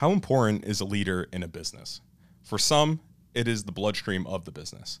How important is a leader in a business? For some, it is the bloodstream of the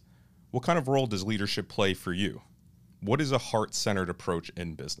business. What kind of role does leadership play for you? What is a heart-centered approach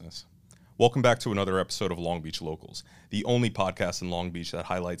in business? Welcome back to another episode of Long Beach Locals, the only podcast in Long Beach that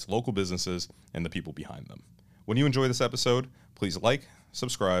highlights local businesses and the people behind them. When you enjoy this episode, please like,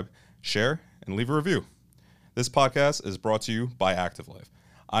 subscribe, share, and leave a review. This podcast is brought to you by Active Life.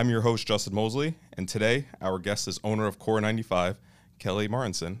 I'm your host, Justin Mosley, and today our guest is owner of Core 95, Kelly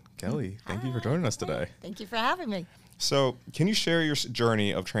Martinsen. Kelly, thank you for joining us today. Thank you for having me. So, can you share your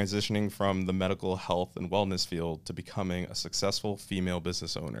journey of transitioning from the medical health and wellness field to becoming a successful female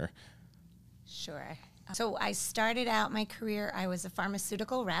business owner? Sure. So I started out my career, I was a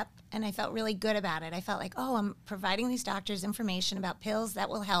pharmaceutical rep, and I felt really good about it. I felt like, I'm providing these doctors information about pills that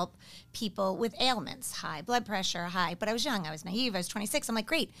will help people with ailments, high blood pressure, but I was young, I was naive, I was 26. I'm like,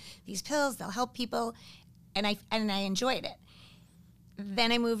 great, these pills, they'll help people, and I enjoyed it.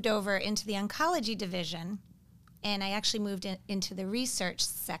 Then I moved over into the oncology division, and I actually moved into the research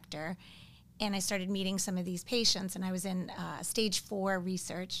sector, and I started meeting some of these patients, and I was in stage 4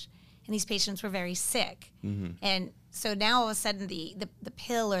 research, and these patients were very sick. Mm-hmm. And so now all of a sudden the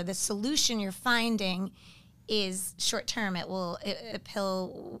pill or the solution you're finding is short-term. A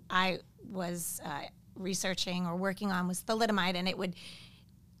pill I was researching or working on was thalidomide, and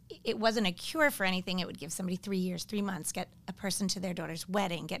it wasn't a cure for anything. It would give somebody 3 years, 3 months, get a person to their daughter's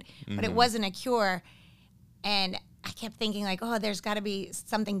wedding, but it wasn't a cure. And I kept thinking like, there's got to be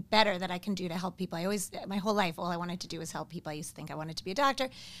something better that I can do to help people. My whole life, all I wanted to do was help people. I used to think I wanted to be a doctor.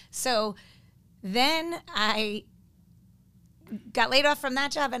 So then I got laid off from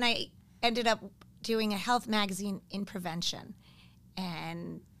that job, and I ended up doing a health magazine in prevention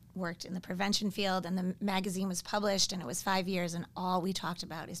and worked in the prevention field. And the magazine was published, and it was 5 years, and all we talked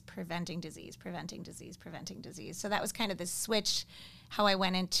about is preventing disease, preventing disease, preventing disease. So that was kind of the switch. How I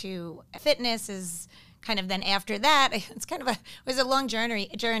went into fitness is kind of then after that, it was a long journey.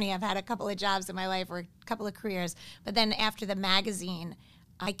 I've had a couple of jobs in my life or a couple of careers. But then after the magazine,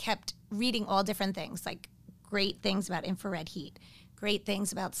 I kept reading all different things, like great things about infrared heat, great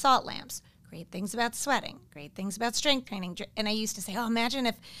things about salt lamps, great things about sweating, great things about strength training. And I used to say, imagine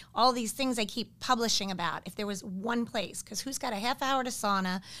if all these things I keep publishing about, if there was one place, because who's got a half hour to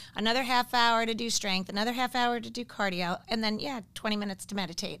sauna, another half hour to do strength, another half hour to do cardio, and then, 20 minutes to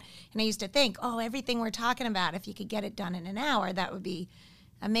meditate. And I used to think, everything we're talking about, if you could get it done in an hour, that would be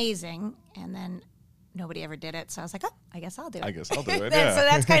amazing. And then nobody ever did it. So I was like, I guess I'll do it. Yeah. So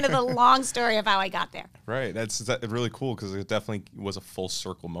that's kind of the long story of how I got there. Right. That's really cool because it definitely was a full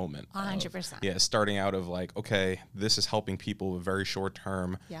circle moment. 100%. Starting out of like, okay, this is helping people very short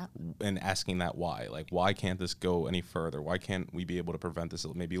term, yeah, and asking that why. Like, why can't this go any further? Why can't we be able to prevent this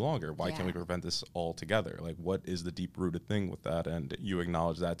maybe longer? Why can't we prevent this altogether? Like, what is the deep-rooted thing with that? And you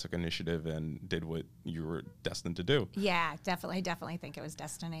acknowledge that, took initiative, and did what you were destined to do. Yeah, definitely. I definitely think it was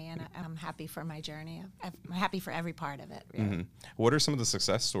destiny, and I'm happy for my journey. I'm happy for every part of it, really. Mm-hmm. What are some of the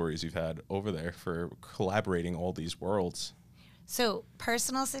success stories you've had over there for collaborating all these worlds? So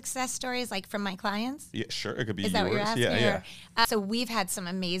personal success stories, like from my clients? Yeah, sure. It could be yours. Is that what you're asking? Yeah. So we've had some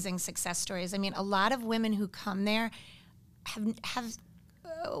amazing success stories. I mean, a lot of women who come there have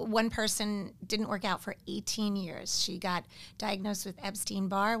one person didn't work out for 18 years. She got diagnosed with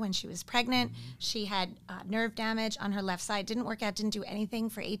Epstein-Barr when she was pregnant. Mm-hmm. She had nerve damage on her left side, didn't work out, didn't do anything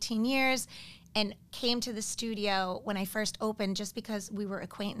for 18 years. And came to the studio when I first opened just because we were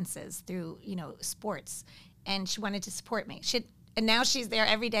acquaintances through, sports. And she wanted to support me. And now she's there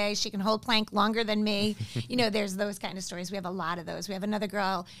every day. She can hold plank longer than me. There's those kind of stories. We have a lot of those. We have another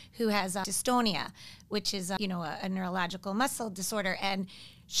girl who has dystonia, which is, a neurological muscle disorder. And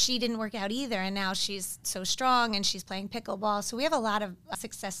she didn't work out either. And now she's so strong and she's playing pickleball. So we have a lot of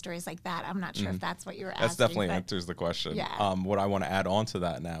success stories like that. I'm not sure if that's what you were asking. That definitely answers the question. Yeah. What I want to add on to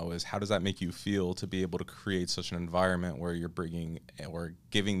that now is how does that make you feel to be able to create such an environment where you're bringing or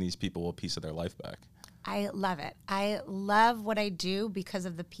giving these people a piece of their life back? I love it. I love what I do because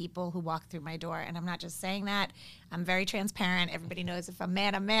of the people who walk through my door. And I'm not just saying that. I'm very transparent. Everybody knows if I'm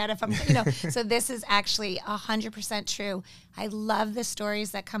mad, I'm mad. If I'm, so this is actually 100% true. I love the stories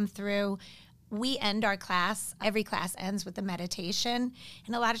that come through. We end our class, every class ends with a meditation.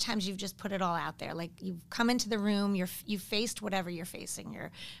 And a lot of times you've just put it all out there. Like you've come into the room, you've faced whatever you're facing, your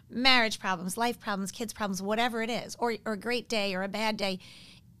marriage problems, life problems, kids problems, whatever it is, or a great day or a bad day.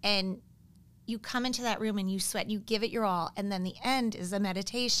 And you come into that room and you sweat, you give it your all, and then the end is a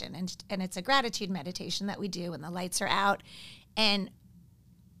meditation, and it's a gratitude meditation that we do, and the lights are out, and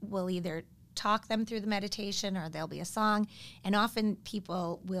we'll either talk them through the meditation or there'll be a song, and often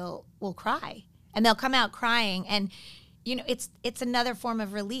people will cry, and they'll come out crying, and it's another form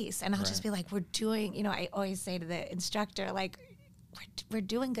of release. And I'll just be like, we're doing, I always say to the instructor, like, we're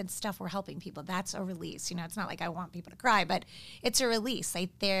doing good stuff. We're helping people. That's a release. It's not like I want people to cry, but it's a release.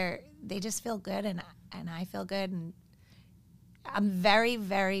 Like they just feel good, and I feel good, and I'm very,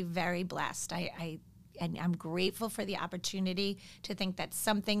 very, very blessed. And I'm grateful for the opportunity to think that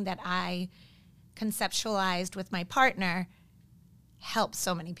something that I conceptualized with my partner helps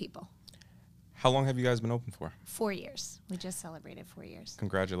so many people. How long have you guys been open for? 4 years. We just celebrated 4 years.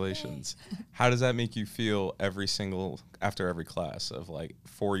 Congratulations. How does that make you feel after every class of like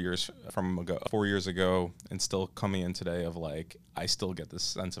 4 years 4 years ago and still coming in today of like, I still get this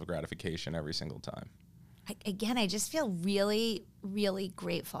sense of gratification every single time? I just feel really, really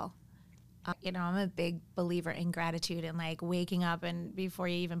grateful. I'm a big believer in gratitude and like waking up, and before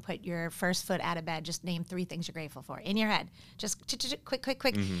you even put your first foot out of bed, just name 3 things you're grateful for in your head. Just quick.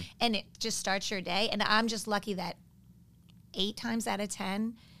 Mm-hmm. And it just starts your day. And I'm just lucky that 8 times out of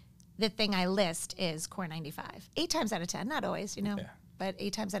 10, the thing I list is Core 95. 8 times out of 10, not always, but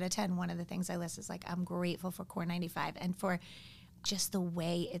 8 times out of 10, one of the things I list is like, I'm grateful for Core 95 and for just the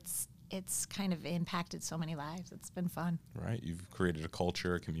way it's kind of impacted so many lives. It's been fun. Right. You've created a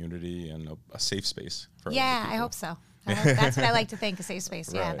culture, a community, and a safe space for Yeah, I hope so. That's what I like to think, a safe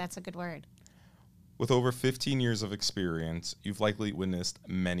space. Yeah, that's a good word. With over 15 years of experience, you've likely witnessed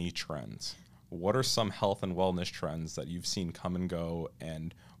many trends. What are some health and wellness trends that you've seen come and go,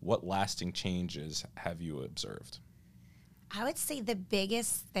 and what lasting changes have you observed? I would say the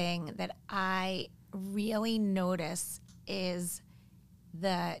biggest thing that I really notice is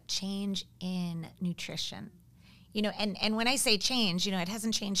the change in nutrition. And when I say change, it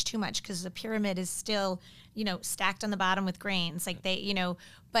hasn't changed too much because the pyramid is still, stacked on the bottom with grains. Like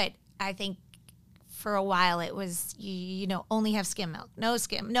but I think for a while it was, only have skim milk, no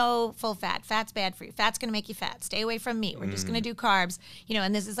full fat. Fat's bad for you. Fat's going to make you fat. Stay away from meat. We're just going to do carbs,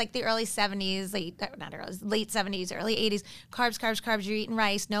 and this is like the late 70s, early 80s. Carbs. You're eating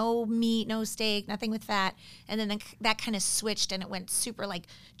rice, no meat, no steak, nothing with fat. And then that kind of switched and it went super like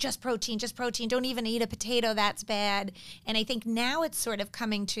just protein. Don't even eat a potato. That's bad. And I think now it's sort of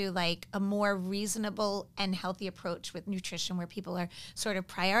coming to like a more reasonable and healthy approach with nutrition where people are sort of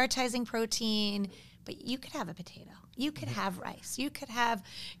prioritizing protein. But you could have a potato. You could have rice. You could have,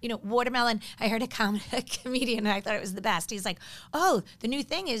 watermelon. I heard a comedian, and I thought it was the best. He's like, oh, the new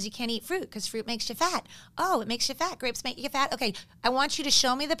thing is you can't eat fruit because fruit makes you fat. Oh, it makes you fat. Grapes make you fat. Okay, I want you to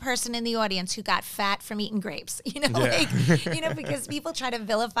show me the person in the audience who got fat from eating grapes. Because people try to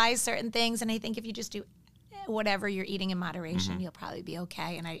vilify certain things. And I think if you just do whatever you're eating in moderation, you'll probably be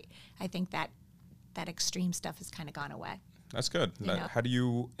okay. And I think that extreme stuff has kind of gone away. That's good. How do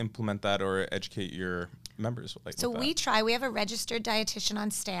you implement that or educate your members? We have a registered dietitian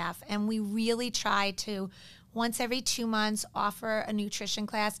on staff, and we really try to, once every 2 months, offer a nutrition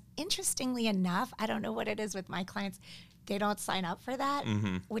class. Interestingly enough, I don't know what it is with my clients, they don't sign up for that,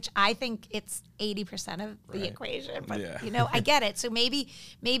 which I think it's 80% of the equation. But, I get it. So maybe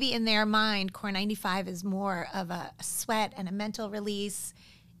in their mind, Core 95 is more of a sweat and a mental release.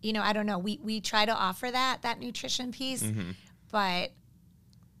 I don't know. We try to offer that nutrition piece, but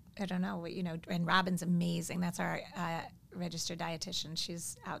I don't know. And Robin's amazing. That's our registered dietitian.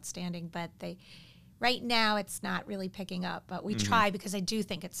 She's outstanding. But right now it's not really picking up. But we try because I do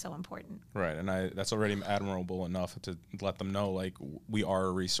think it's so important. Right, and that's already admirable enough to let them know like we are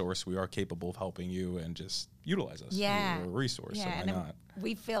a resource. We are capable of helping you, and just utilize us. Yeah, we're a resource. Yeah, so why and not?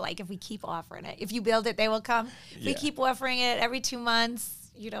 We feel like if we keep offering it, if you build it, they will come. If we keep offering it every 2 months.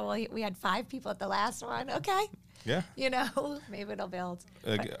 We had 5 people at the last one. Okay. Yeah. Maybe it'll build.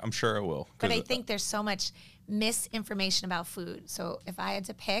 I'm sure it will. But I think there's so much misinformation about food. So if I had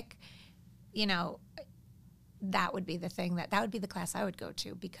to pick, that would be the thing that would be the class I would go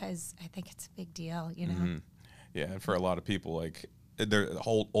to, because I think it's a big deal, Yeah, and for a lot of people, like, their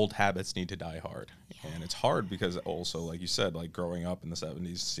whole old habits need to die hard. And it's hard because also, like you said, like growing up in the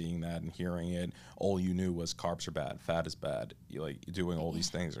 70s, seeing that and hearing it, all you knew was carbs are bad, fat is bad. Doing all these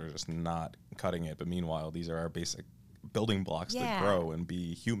things are just not cutting it. But meanwhile, these are our basic building blocks to grow and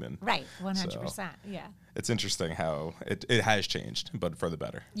be human. Right, 100%. So it's interesting how it has changed, but for the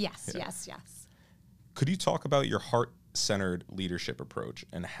better. Yes. Could you talk about your heart-centered leadership approach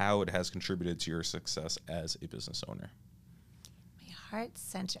and how it has contributed to your success as a business owner?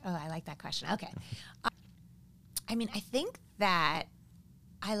 Heart-centered. Oh, I like that question. Okay. I think that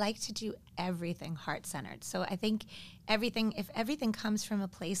I like to do everything heart-centered. So I think if everything comes from a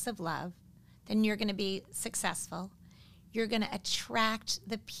place of love, then you're going to be successful. You're going to attract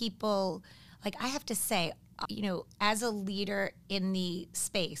the people. Like, I have to say, as a leader in the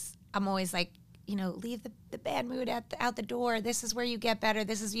space, I'm always like, leave the bad mood out the door. This is where you get better.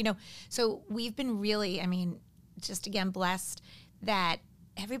 This is, so we've been really, just again, blessed that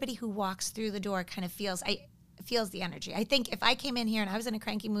everybody who walks through the door kind of feels the energy. I think if I came in here and I was in a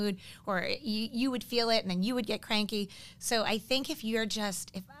cranky mood, or you would feel it and then you would get cranky. So I think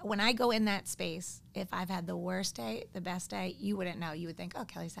when I go in that space, if I've had the worst day, the best day, you wouldn't know. You would think, oh,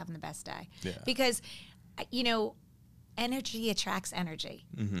 Kelly's having the best day. Yeah. Because, energy attracts energy.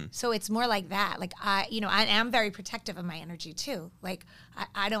 Mm-hmm. So it's more like that. Like I am very protective of my energy too. Like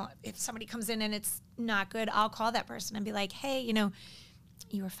I don't, if somebody comes in and it's not good, I'll call that person and be like, hey,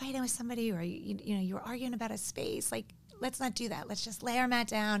 you were fighting with somebody, or you were arguing about a space. Like, let's not do that. Let's just lay our mat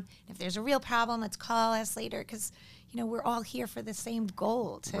down. If there's a real problem, let's call us later, because we're all here for the same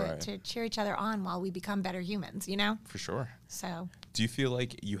goal, to cheer each other on while we become better humans. For sure. So, do you feel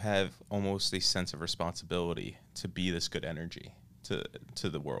like you have almost a sense of responsibility to be this good energy to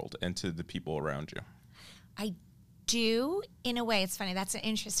the world and to the people around you? I do, in a way. It's funny. That's an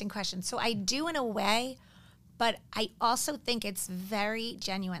interesting question. So I do, in a way. But I also think it's very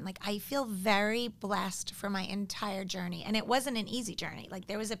genuine. Like, I feel very blessed for my entire journey. And it wasn't an easy journey. Like,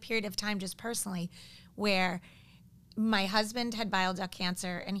 there was a period of time just personally where my husband had bile duct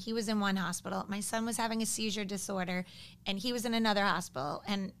cancer and he was in one hospital. My son was having a seizure disorder and he was in another hospital.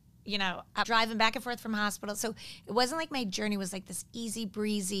 And, I'm driving back and forth from hospital. So it wasn't like my journey was like this easy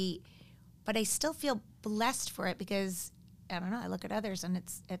breezy, but I still feel blessed for it because, I don't know, I look at others and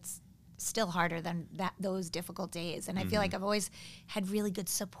it's still harder than those difficult days. And I feel like I've always had really good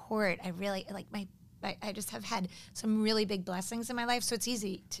support. I really I just have had some really big blessings in my life. So it's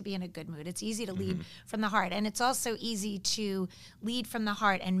easy to be in a good mood. It's easy to lead from the heart. And it's also easy to lead from the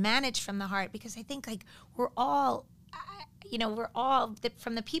heart and manage from the heart, because I think like we're all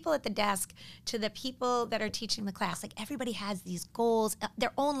from the people at the desk to the people that are teaching the class, like everybody has these goals,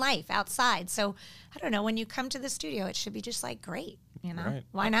 their own life outside. So I don't know, when you come to the studio, it should be just like, great. Right.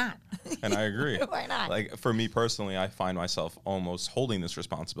 Why not? And I agree. Why not? Like, for me personally, I find myself almost holding this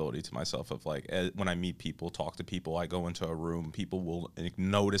responsibility to myself of like, when I meet people, talk to people, I go into a room, people will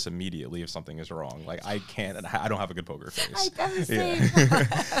notice immediately if something is wrong. Like, I don't have a good poker face.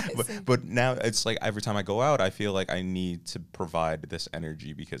 But now it's like every time I go out, I feel like I need to provide this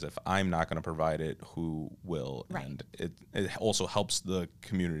energy, because if I'm not going to provide it, who will? Right. And it also helps the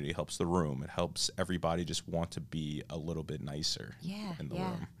community, helps the room. It helps everybody just want to be a little bit nicer. In the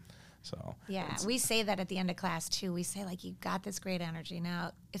room. So we say that at the end of class too. We say, like, you got this great energy.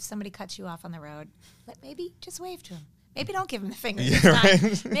 Now, if somebody cuts you off on the road, maybe just wave to him. Maybe don't give him the finger.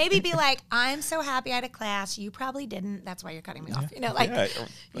 Right. Maybe be like, I'm so happy I had a class. You probably didn't. That's why you're cutting me off.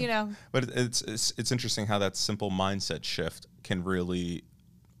 But it's interesting how that simple mindset shift can really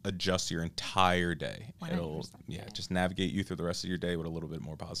adjust your entire day. It'll just navigate you through the rest of your day with a little bit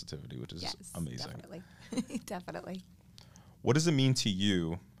more positivity, which is amazing. Definitely. What does it mean to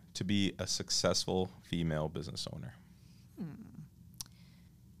you to be a successful female business owner?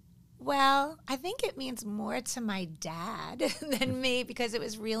 Well, I think it means more to my dad than me, because it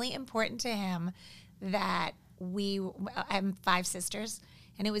was really important to him that I'm 5 sisters,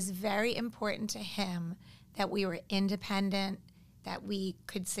 and it was very important to him that we were independent, that we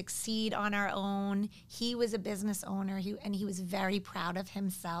could succeed on our own. He was a business owner, and he was very proud of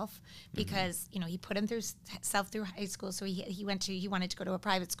himself because, he put himself through high school. So he wanted to go to a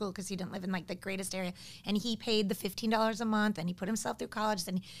private school because he didn't live in like the greatest area. And he paid the $15 a month, and he put himself through college.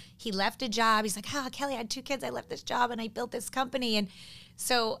 Then he left a job. He's like, Kelly, I had 2 kids. I left this job and I built this company. And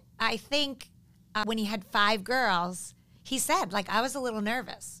so I think when he had 5 girls, he said, like, I was a little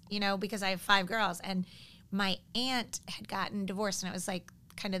nervous, because I have 5 girls. And my aunt had gotten divorced, and it was like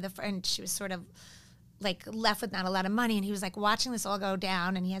kind of and she was sort of like left with not a lot of money. And he was like watching this all go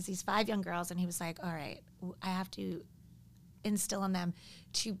down, and he has these 5 young girls, and he was like, all right, I have to instill in them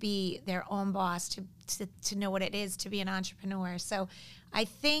to be their own boss, to know what it is to be an entrepreneur. So I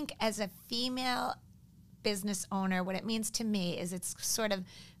think as a female business owner, what it means to me is it's sort of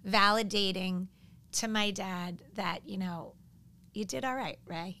validating to my dad that, you did all right,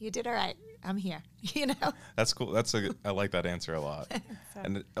 Ray. You did all right. I'm here, That's cool. I like that answer a lot.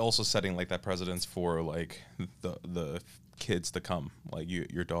 And also setting like that precedence for like the kids to come, like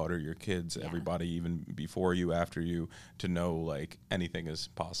your daughter, your kids, everybody, even before you, after you, to know like anything is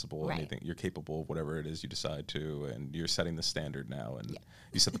possible, anything you're capable of, whatever it is you decide to, and you're setting the standard now, and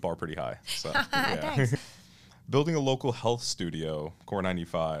you set the bar pretty high. So Thanks. Building a local health studio, Core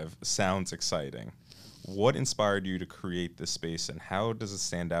 95, sounds exciting. What inspired you to create this space, and how does it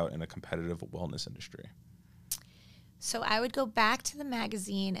stand out in a competitive wellness industry? So I would go back to the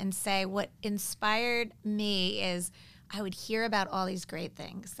magazine and say what inspired me is I would hear about all these great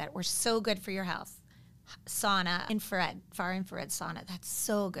things that were so good for your health. Sauna, infrared, far infrared sauna, that's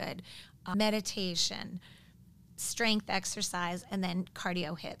so good. Meditation, strength exercise, and then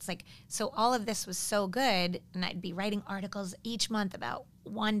cardio hits. Like, so all of this was so good, and I'd be writing articles each month about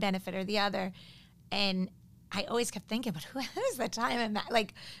one benefit or the other. And I always kept thinking, but who has the time? And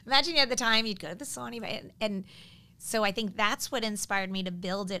like, imagine you had the time, you'd go to the sauna, right? And so I think that's what inspired me to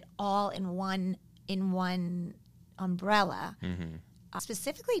build it all in one umbrella.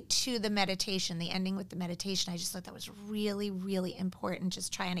 Specifically to the meditation, the ending with the meditation. I just thought that was really, really important,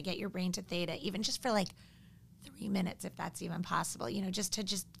 just trying to get your brain to theta, even just for like 3 minutes, if that's even possible, you know, just to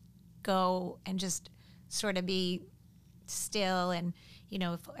just go and just sort of be still and, you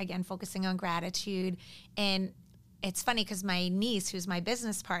know, again, focusing on gratitude. And it's funny because my niece, who's my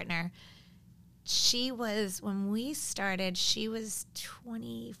business partner, when we started, she was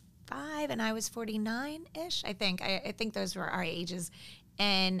 25 and I was 49-ish, I think. I think those were our ages.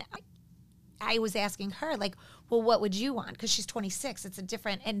 And I was asking her, like, well, what would you want? Because she's 26. It's a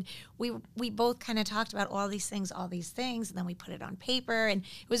different, and we both kind of talked about all these things, and then we put it on paper. And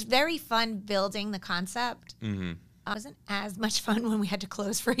it was very fun building the concept. It wasn't as much fun when we had to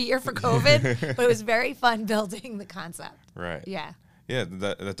close for a year for COVID, but it was very fun building the concept. Right. Yeah. Yeah,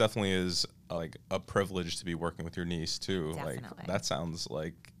 that definitely is like a privilege to be working with your niece too. Definitely. Like that sounds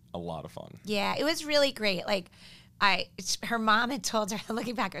like a lot of fun. Yeah, it was really great. Like her mom had told her,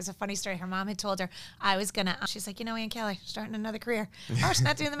 looking back, it was a funny story. Her mom had told her I was going to, she's like, you know, Aunt Kelly, starting another career. Oh, she's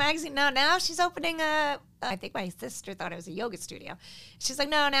not doing the magazine. No, now she's opening I think my sister thought it was a yoga studio. She's like,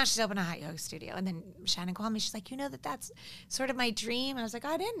 no, now she's opening a hot yoga studio. And then Shannon called me. She's like, you know that's sort of my dream. I was like,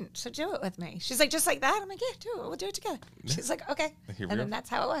 I didn't. So do it with me. She's like, just like that? I'm like, yeah, do it. We'll do it together. She's like, okay. And then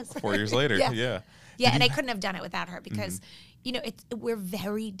that's how it was. 4 years later. Yeah. Yeah, and I couldn't have done it without her because, you know, we're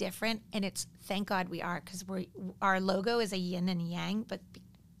very different, and it's, thank God we are, because our logo is a yin and yang, but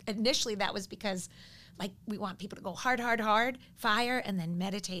initially that was because, like, we want people to go hard, fire, and then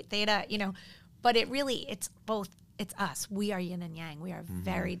meditate, theta, you know, but it's both. It's us. We are yin and yang. We are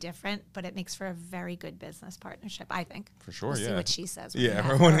very different, but it makes for a very good business partnership, I think. For sure, we'll yeah. See what she says.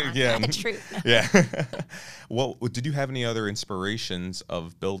 Yeah, Truth. Yeah. Well, did you have any other inspirations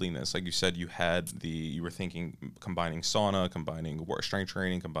of building this? Like you said, you were thinking combining sauna, combining strength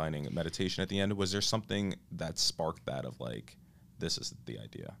training, combining meditation at the end. Was there something that sparked that of like, this is the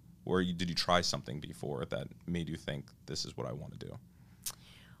idea? Or did you try something before that made you think this is what I want to do?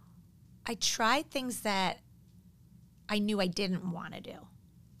 I tried things that I knew I didn't want to do.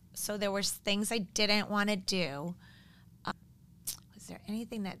 So there were things I didn't want to do. Was there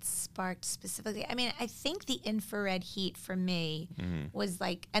anything that sparked specifically? I mean, I think the infrared heat for me was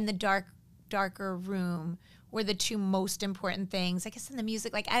like, and the darker room were the two most important things. I guess in the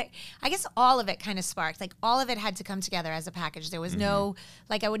music, like I guess all of it kind of sparked. Like all of it had to come together as a package. There was no,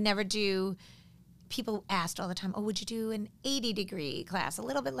 like I would never do. People asked all the time, oh, would you do an 80-degree class, a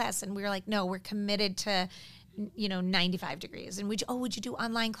little bit less? And we were like, no, we're committed to, 95 degrees. And would you do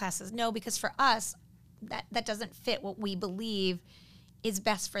online classes? No, because for us, that doesn't fit what we believe is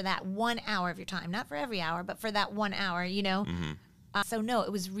best for that 1 hour of your time. Not for every hour, but for that 1 hour, So no,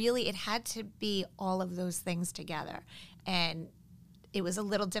 it had to be all of those things together. And it was a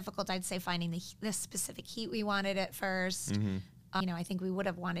little difficult, I'd say, finding the specific heat we wanted at first. I think we would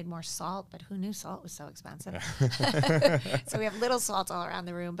have wanted more salt, but who knew salt was so expensive? So we have little salt all around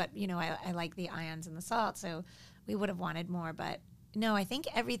the room, but, I like the ions in the salt, so we would have wanted more. But, no, I think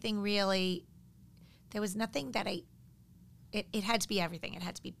everything really, there was nothing that it had to be everything. It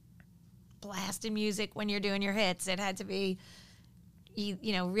had to be blasting music when you're doing your hits. It had to be,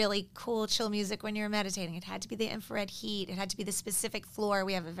 really cool, chill music when you're meditating. It had to be the infrared heat. It had to be the specific floor.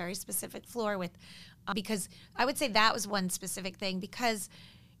 We have a very specific floor with, because I would say that was one specific thing because,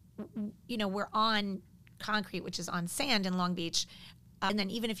 we're on concrete, which is on sand in Long Beach. And then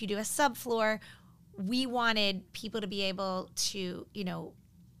even if you do a subfloor, we wanted people to be able to,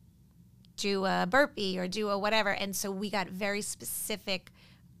 do a burpee or do a whatever. And so we got very specific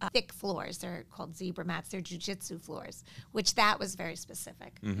thick floors. They're called zebra mats. They're jiu-jitsu floors, which that was very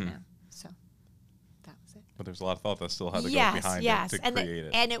specific. So that was it. But there's a lot of thought that still had to go behind it to create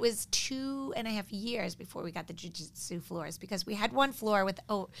it. And it was 2.5 years before we got the jiu-jitsu floors because we had one floor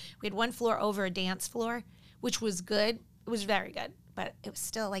over a dance floor, which was good. It was very good, but it was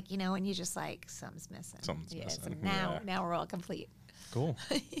still like, and you just like, something's missing. Something's missing. So now we're all complete. Cool.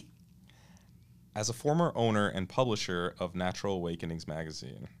 As a former owner and publisher of Natural Awakenings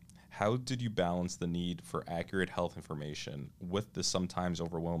magazine, how did you balance the need for accurate health information with the sometimes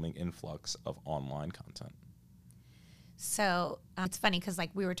overwhelming influx of online content? So it's funny because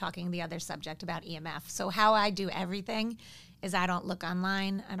like we were talking the other subject about EMF. So how I do everything is I don't look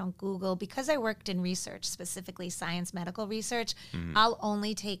online. I don't Google. Because I worked in research, specifically science medical research, I'll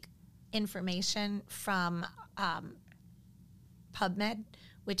only take information from PubMed,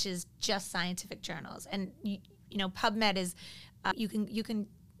 which is just scientific journals. And, you know, PubMed is, you can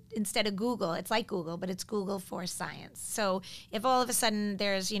instead of Google, it's like Google, but it's Google for science. So if all of a sudden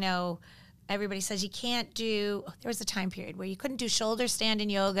there's, you know, everybody says you can't do, there was a time period where you couldn't do shoulder stand in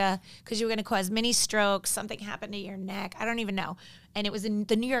yoga because you were going to cause mini strokes, something happened to your neck, I don't even know. And it was in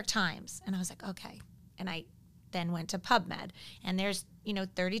the New York Times. And I was like, okay. And I then went to PubMed. And there's, you know,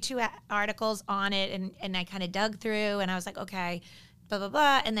 32 articles on it. And I kind of dug through and I was like, okay, blah, blah,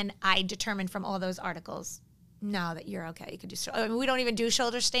 blah. And then I determined from all those articles, no, that you're okay. You could do, I mean, we don't even do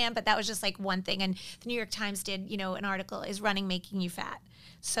shoulder stand, but that was just like one thing. And the New York Times did, you know, an article, is running making you fat?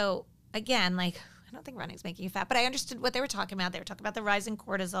 So again, like, I don't think running's making you fat, but I understood what they were talking about. They were talking about the rise in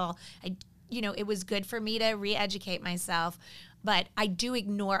cortisol. You know, it was good for me to re-educate myself, but I do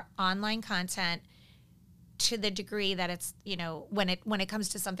ignore online content to the degree that it's, you know, when it comes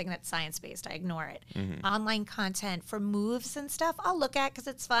to something that's science-based, I ignore it. Online content for moves and stuff, I'll look at because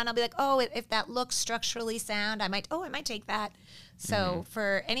it's fun. I'll be like, oh, if that looks structurally sound, I might take that. So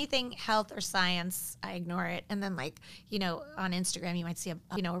for anything health or science, I ignore it. And then, like, you know, on Instagram, you might see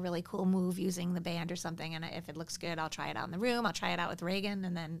a really cool move using the band or something. And if it looks good, I'll try it out in the room. I'll try it out with Reagan,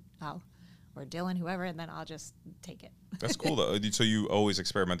 and then or Dylan, whoever, and then I'll just take it. That's cool, though. So you always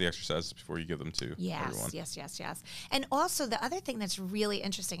experiment the exercises before you give them to everyone. Yes. And also the other thing that's really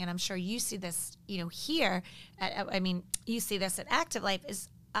interesting, and I'm sure you see this, you know, here, you see this at Active Life, is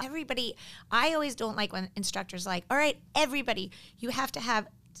everybody, I always don't like when instructors are like, all right, everybody, you have to have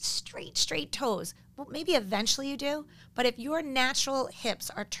straight toes. Well, maybe eventually you do, but if your natural hips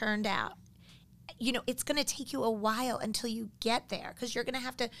are turned out, you know, it's going to take you a while until you get there because you're going to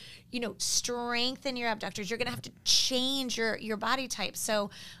have to, you know, strengthen your abductors. You're going to have to change your body type.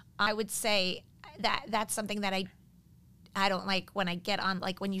 So I would say that that's something that I don't like when I get on,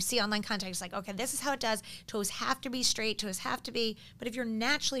 like when you see online content, it's like, okay, this is how it does. Toes have to be straight. Toes have to be, but if you're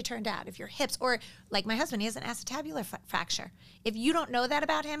naturally turned out, if your hips, or like my husband, he has an acetabular fracture. If you don't know that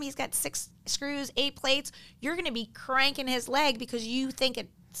about him, he's got 6 screws, 8 plates, you're going to be cranking his leg because you think it's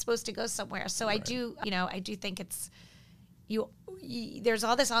supposed to go somewhere. So right. I do think it's, there's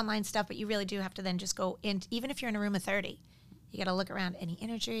all this online stuff, but you really do have to then just go in, even if you're in a room of 30, you got to look around any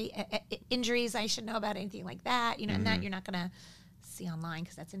injuries I should know about, anything like that, you know, and that you're not going to see online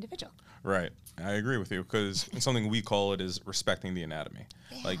because that's individual. Right. I agree with you because something we call it is respecting the anatomy.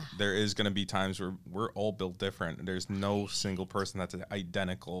 Yeah. Like there is going to be times where we're all built different. There's no single person that's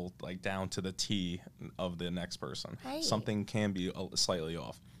identical, like down to the T of the next person. Right. Something can be slightly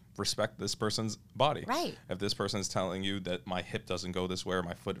off. Respect this person's body. Right. If this person's telling you that my hip doesn't go this way or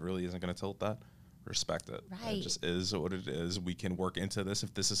my foot really isn't going to tilt that, respect it. Right. It just is what it is. We can work into this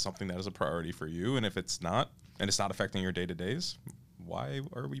if this is something that is a priority for you. And if it's not, and it's not affecting your day-to-days, why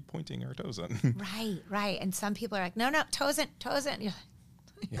are we pointing our toes in? Right. And some people are like, no, toes in.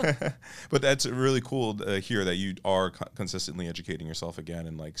 Yeah. But that's really cool to hear that you are consistently educating yourself again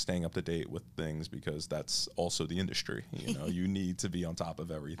and like staying up to date with things because that's also the industry. You know, you need to be on top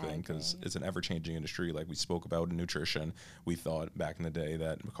of everything because it's an ever-changing industry. Like we spoke about in nutrition, we thought back in the day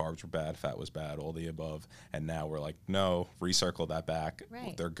that carbs were bad, fat was bad, all the above. And now we're like, no, recircle that back.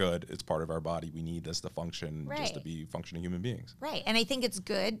 Right. They're good. It's part of our body. We need this to function just to be functioning human beings. Right. And I think it's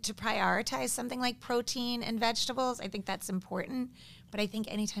good to prioritize something like protein and vegetables. I think that's important. But I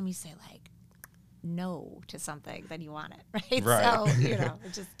think anytime you say, like, no to something, then you want it, right? So, you know,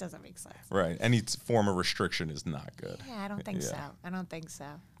 it just doesn't make sense. Right. Any form of restriction is not good. Yeah, I don't think so.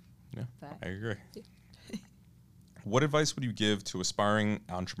 Yeah, but I agree. What advice would you give to aspiring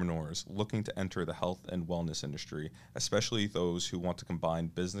entrepreneurs looking to enter the health and wellness industry, especially those who want to combine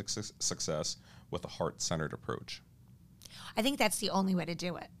business success with a heart-centered approach? I think that's the only way to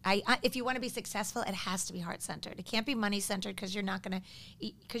do it. If you want to be successful, it has to be heart-centered. It can't be money-centered because you're going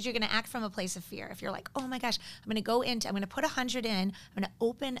to act from a place of fear. If you're like, oh my gosh, I'm going to put 100 in, I'm going to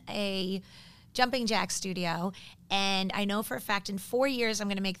open a jumping jack studio, and I know for a fact in 4 years I'm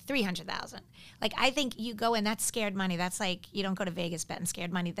going to make $300,000. Like, I think you go in, that's scared money. That's like, you don't go to Vegas betting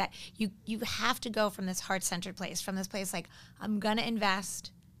scared money. That you have to go from this heart-centered place, from this place like, I'm going to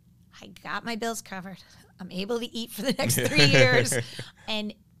invest. I got my bills covered. I'm able to eat for the next 3 years.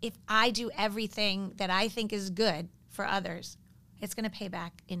 And if I do everything that I think is good for others, it's going to pay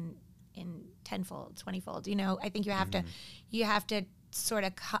back in tenfold, 20-fold. You know, I think you have to sort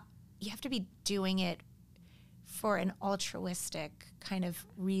of, you have to be doing it for an altruistic kind of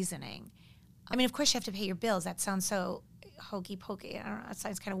reasoning. I mean, of course you have to pay your bills. That sounds so hokey pokey. I don't know. It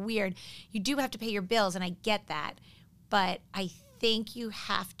sounds kind of weird. You do have to pay your bills, and I get that. But I think you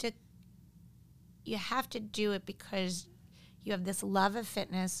have to do it because you have this love of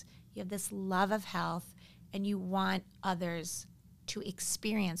fitness, you have this love of health, and you want others to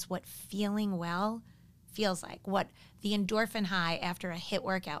experience what feeling well feels like, what the endorphin high after a HIIT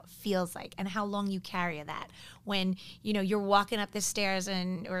workout feels like, and how long you carry that. When, you know, you're walking up the stairs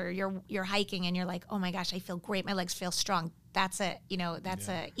or you're hiking and you're like, oh my gosh, I feel great, my legs feel strong. That's a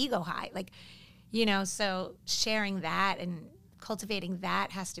ego high. Like, you know, so sharing that and cultivating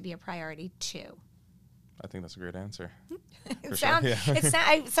that has to be a priority too. I think that's a great answer.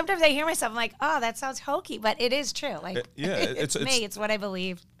 Sometimes I hear myself, I'm like, oh, that sounds hokey, but it is true. Like, it's me. It's what I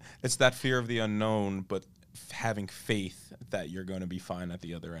believe. It's that fear of the unknown, but having faith that you're going to be fine at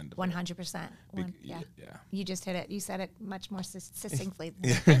the other end of 100%. Yeah. You just hit it. You said it much more succinctly.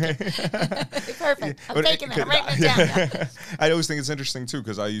 Perfect. I'm taking that. I'm writing it down. I always think it's interesting, too,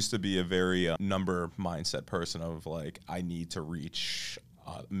 because I used to be a very number mindset person of, like, I need to reach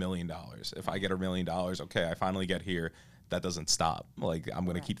 $1 million. If I get $1 million, okay, I finally get here. That doesn't stop. Like, I'm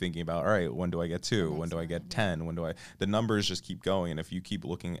going to keep thinking about, all right, when do I get 2? When do I get 10? The numbers just keep going. And if you keep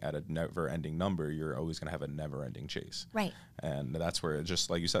looking at a never ending number, you're always going to have a never ending chase. Right. And that's where, just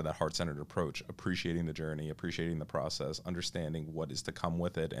like you said, that heart-centered approach, appreciating the journey, appreciating the process, understanding what is to come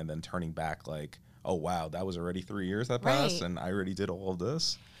with it, and then turning back like, oh, wow, that was already 3 years that passed, and I already did all of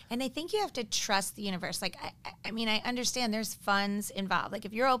this. And I think you have to trust the universe. Like, I mean, I understand there's funds involved. Like,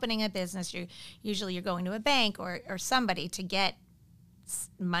 if you're opening a business, you're going to a bank or somebody to get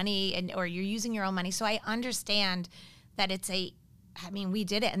money, or you're using your own money. So I understand that we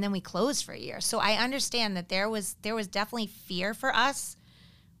did it and then we closed for a year. So I understand that there was definitely fear for us.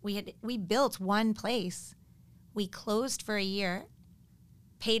 We built one place. We closed for a year,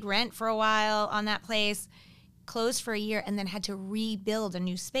 paid rent for a while on that place, closed for a year, and then had to rebuild a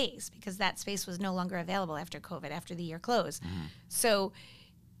new space because that space was no longer available after COVID, after the year closed. Mm-hmm. So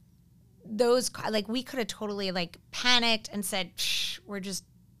we could have totally panicked and said, we're just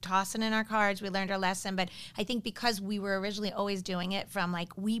tossing in our cards. We learned our lesson. But I think because we were originally always doing it from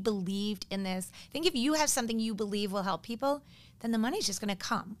we believed in this. I think if you have something you believe will help people, then the money's just going to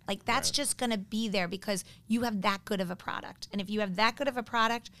come. That's just going to be there because you have that good of a product. And if you have that good of a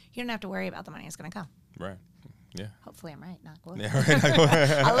product, you don't have to worry about the money. It's going to come. Right. Yeah. Hopefully I'm right. Not good. Yeah,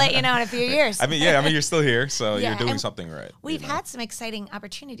 right. I'll let you know in a few years. I mean, you're still here, so you're doing something right. We've had some exciting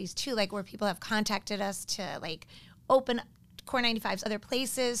opportunities too, where people have contacted us to open Core 95's other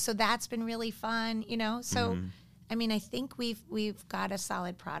places. So that's been really fun, So, I mean, I think we've got a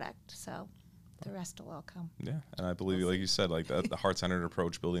solid product. So the rest will all come. Yeah, and I believe, like you said, the heart-centered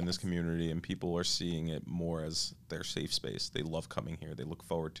approach, building this community, and people are seeing it more as their safe space. They love coming here. They look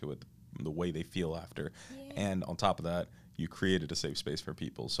forward to it. The way they feel after. Yeah. And on top of that, you created a safe space for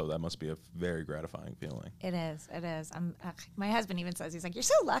people. So that must be a very gratifying feeling. It is. My husband even says, he's like, you're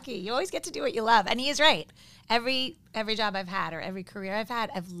so lucky. You always get to do what you love. And he is right. Every job I've had or every career I've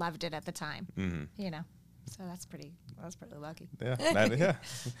had, I've loved it at the time. Mm-hmm. So that's pretty lucky. Yeah.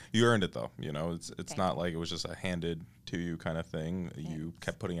 You earned it though. It's not like it was just a handed to you kind of thing. Yes. You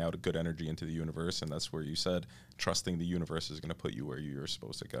kept putting out a good energy into the universe, and that's where you said trusting the universe is going to put you where you're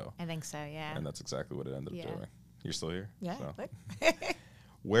supposed to go. I think so, yeah. And that's exactly what it ended up doing. You're still here? Yeah. So.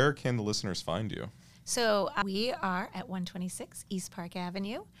 Where can the listeners find you? So we are at 126 East Park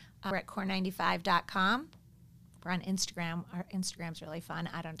Avenue. We're at core95.com. We're on Instagram. Our Instagram's really fun.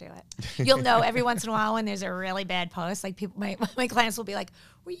 I don't do it. You'll know every once in a while when there's a really bad post. People, my clients will be like,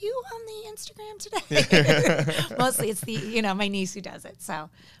 "Were you on the Instagram today?" Mostly it's my niece who does it. So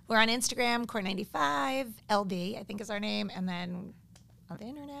we're on Instagram, Core95 LD, I think is our name, and then on the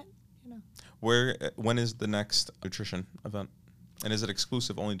internet. When is the next nutrition event? And is it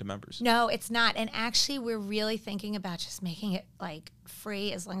exclusive only to members? No, it's not. And actually, we're really thinking about just making it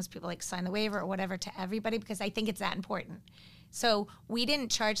free, as long as people sign the waiver or whatever, to everybody, because I think it's that important. So we didn't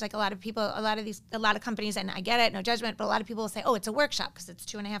charge a lot of people, a lot of companies, and I get it, no judgment, but a lot of people will say, oh, it's a workshop because it's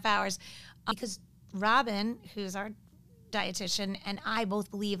 2.5 hours. Because Robin, who's our dietitian, and I both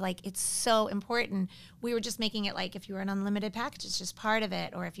believe it's so important. We were just making it if you were an unlimited package, it's just part of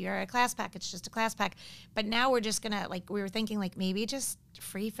it, or if you're a class pack, it's just a class pack. But now we're just gonna we were thinking maybe just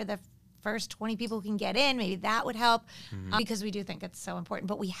free for the first 20 people who can get in. Maybe that would help, because we do think it's so important.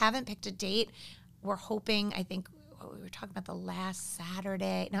 But we haven't picked a date. We're hoping, I think we were talking about the last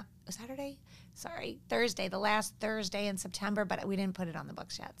Saturday. No, Saturday? Sorry, Thursday. The last Thursday in September, but we didn't put it on the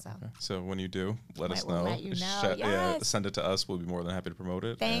books yet. So, So when you do, let us We'll know. let you know. Yeah, Yes. send it to us. We'll be more than happy to promote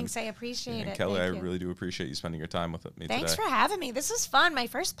it. Thanks, I appreciate it. Kelly, Thank I you. really do appreciate you spending your time with me Thanks today. for having me. This was fun. My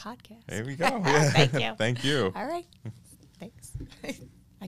first podcast. There we go. Yeah. Thank you. Thank you. All right.